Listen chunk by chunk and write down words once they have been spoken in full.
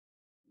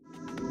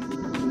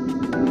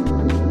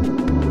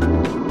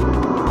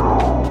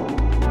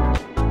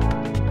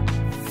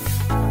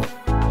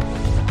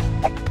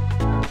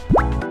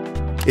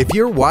If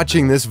you're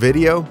watching this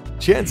video,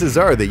 chances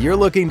are that you're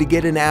looking to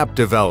get an app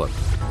developed.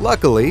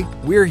 Luckily,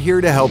 we're here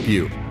to help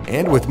you.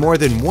 And with more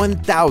than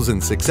 1,000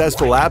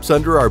 successful apps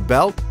under our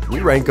belt, we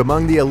rank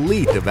among the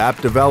elite of app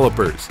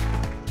developers.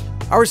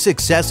 Our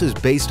success is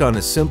based on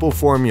a simple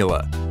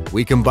formula.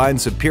 We combine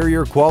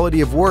superior quality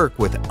of work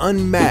with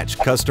unmatched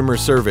customer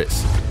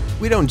service.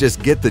 We don't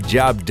just get the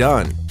job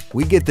done,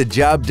 we get the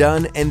job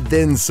done and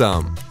then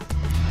some.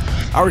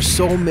 Our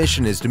sole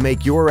mission is to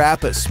make your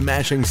app a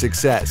smashing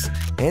success,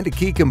 and a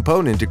key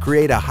component to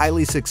create a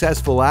highly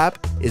successful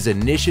app is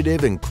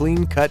initiative and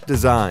clean-cut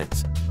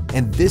designs.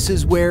 And this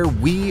is where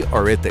we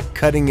are at the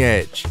cutting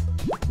edge.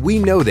 We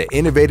know that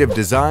innovative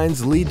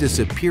designs lead to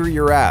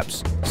superior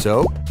apps,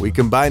 so we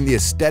combine the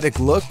aesthetic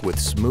look with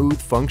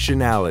smooth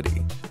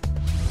functionality.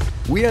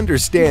 We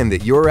understand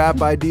that your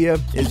app idea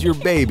is your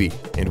baby,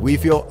 and we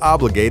feel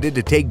obligated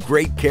to take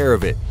great care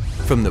of it.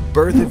 From the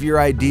birth of your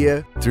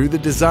idea, through the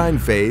design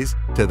phase,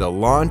 to the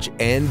launch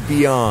and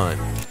beyond.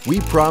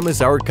 We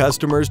promise our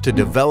customers to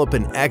develop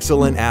an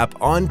excellent app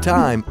on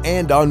time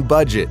and on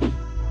budget.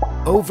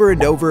 Over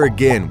and over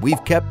again,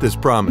 we've kept this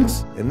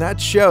promise, and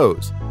that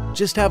shows.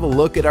 Just have a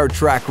look at our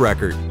track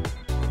record.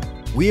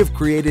 We have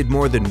created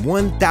more than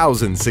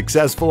 1,000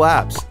 successful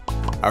apps.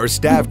 Our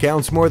staff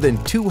counts more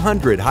than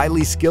 200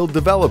 highly skilled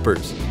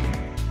developers.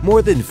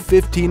 More than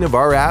 15 of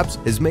our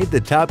apps has made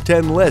the top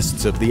 10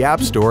 lists of the App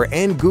Store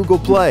and Google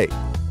Play.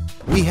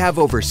 We have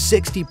over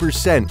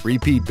 60%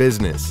 repeat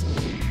business.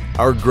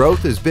 Our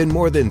growth has been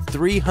more than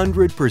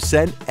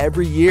 300%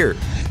 every year.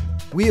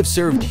 We have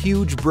served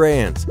huge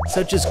brands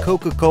such as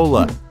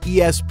Coca-Cola,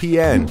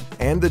 ESPN,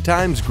 and the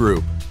Times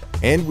Group.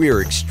 And we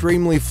are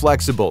extremely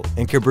flexible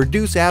and can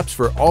produce apps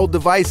for all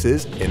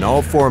devices in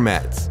all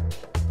formats.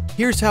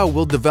 Here's how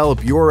we'll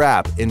develop your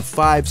app in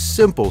 5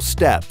 simple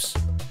steps.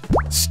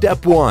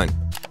 Step 1.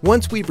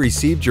 Once we've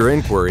received your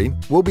inquiry,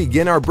 we'll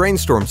begin our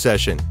brainstorm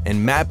session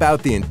and map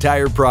out the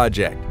entire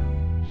project.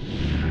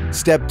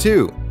 Step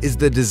 2 is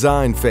the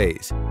design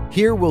phase.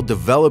 Here we'll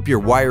develop your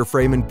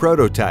wireframe and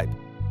prototype.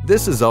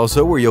 This is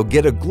also where you'll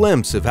get a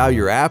glimpse of how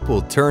your app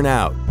will turn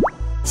out.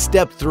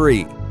 Step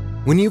 3.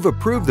 When you've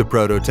approved the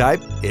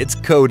prototype, it's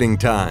coding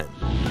time.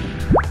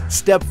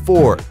 Step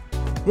 4.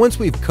 Once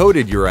we've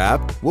coded your app,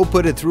 we'll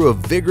put it through a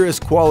vigorous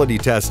quality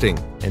testing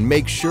and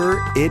make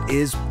sure it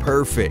is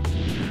perfect.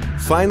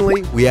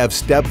 Finally, we have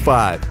Step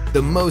 5,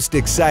 the most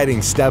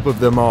exciting step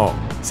of them all,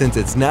 since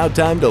it's now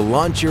time to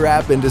launch your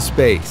app into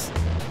space.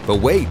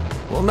 But wait,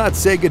 we'll not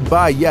say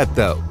goodbye yet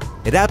though.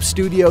 At App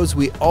Studios,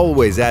 we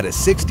always add a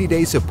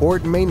 60-day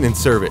support and maintenance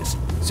service,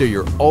 so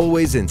you're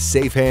always in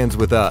safe hands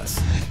with us.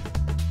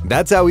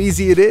 That's how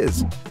easy it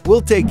is.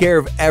 We'll take care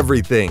of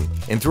everything,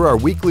 and through our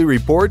weekly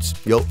reports,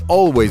 you'll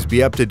always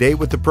be up to date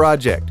with the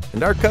project,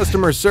 and our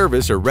customer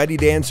service are ready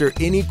to answer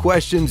any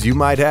questions you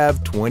might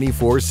have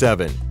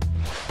 24/7.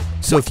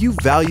 So if you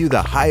value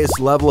the highest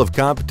level of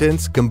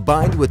competence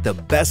combined with the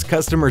best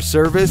customer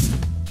service,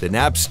 then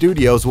App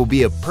Studios will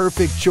be a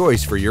perfect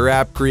choice for your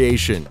app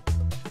creation.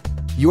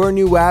 Your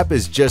new app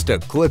is just a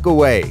click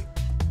away.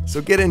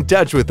 So get in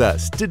touch with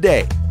us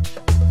today.